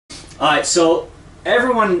Alright, so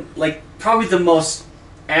everyone, like, probably the most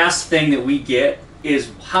asked thing that we get is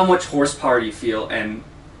how much horsepower do you feel? And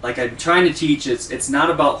like I'm trying to teach, it's not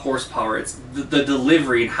about horsepower, it's the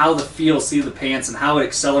delivery and how the feel, seat of the pants, and how it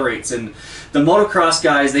accelerates. And the motocross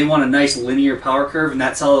guys, they want a nice linear power curve, and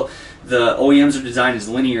that's how the OEMs are designed, as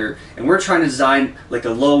linear. And we're trying to design like a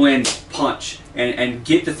low end punch and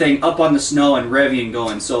get the thing up on the snow and revving and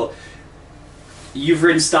going. So you've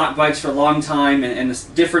ridden stock bikes for a long time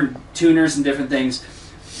and different tuners and different things.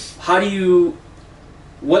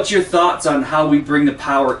 What's your thoughts on how we bring the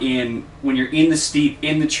power in when you're in the steep,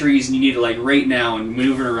 in the trees, and you need it like right now and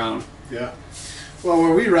moving around? Yeah. Well,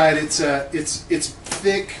 where we ride, it's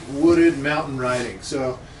thick wooded mountain riding.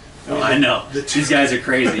 So I know these guys are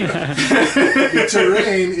crazy. The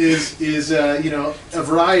terrain is you know, a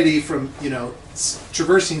variety from, you know,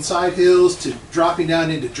 traversing side hills to dropping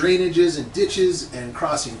down into drainages and ditches and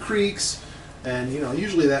crossing creeks, and you know,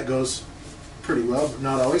 usually that goes pretty well, but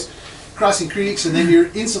not always. Crossing creeks, and then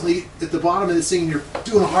you're instantly at the bottom of this thing, and you're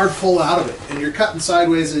doing a hard pull out of it, and you're cutting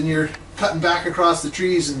sideways, and you're cutting back across the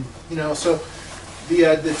trees, and you know, so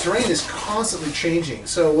the terrain is constantly changing.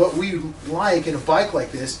 So what we like in a bike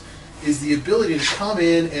like this is the ability to come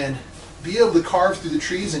in and be able to carve through the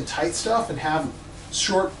trees and tight stuff and have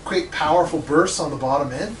short, quick, powerful bursts on the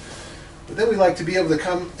bottom end. But then we like to be able to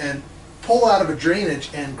come and pull out of a drainage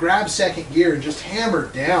and grab second gear and just hammer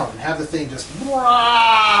it down and have the thing just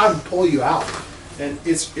and pull you out. And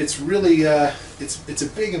it's really it's a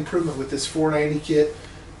big improvement with this 490 kit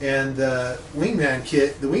and the Wingman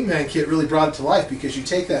kit. The Wingman kit really brought it to life because you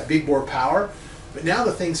take that big bore power, but now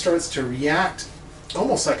the thing starts to react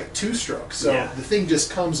almost like a two-stroke. So the thing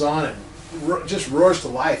just comes on and just roars to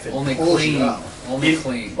life and only pulls clean, you up. only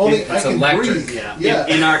clean. Only it's I can electric. breathe. Yeah.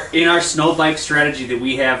 In our snow bike strategy that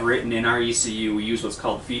we have written in our ECU, we use what's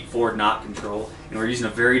called feet forward knock control, and we're using a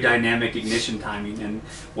very dynamic ignition timing. And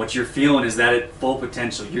what you're feeling is that at full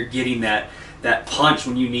potential, you're getting that punch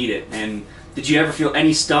when you need it. And did you ever feel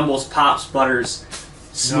any stumbles, pops, butters,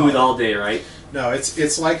 smooth all day? Right? No,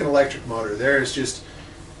 it's like an electric motor. There is just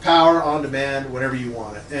power on demand whenever you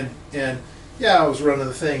want it. And yeah, I was running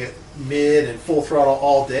the thing at mid and full throttle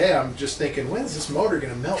all day. I'm just thinking, when's this motor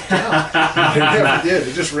going to melt down? It never did.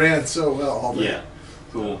 It just ran so well all day. Yeah,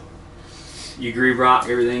 cool. You agree, Brock?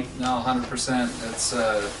 Everything? No, 100%.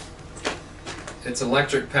 It's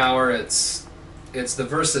electric power. It's the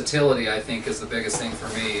versatility, I think, is the biggest thing for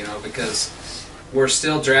me. You know, because we're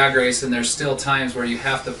still drag racing. There's still times where you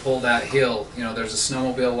have to pull that hill. You know, there's a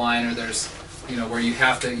snowmobile line, or there's, you know, where you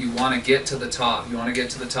want to get to the top. You want to get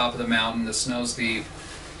to the top of the mountain. The snow's deep.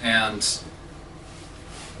 And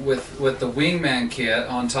with the Wingman kit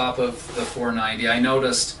on top of the 490, I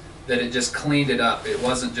noticed that it just cleaned it up. It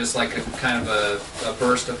wasn't just like a kind of a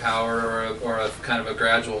burst of power or a kind of a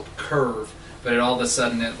gradual curve, but it all of a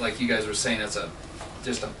sudden, like you guys were saying, it's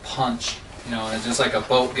just a punch, you know, and it's just like a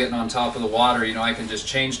boat getting on top of the water. You know, I can just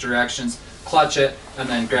change directions, clutch it, and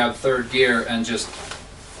then grab third gear and just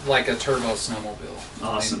like a turbo snowmobile.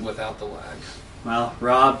 Awesome. I mean, without the lag. Well,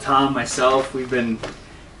 Rob, Tom, myself, we've been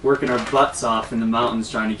working our butts off in the mountains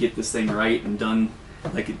trying to get this thing right and done,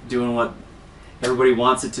 like doing what everybody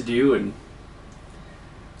wants it to do, and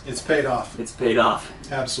it's paid off. It's paid off.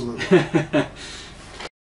 Absolutely.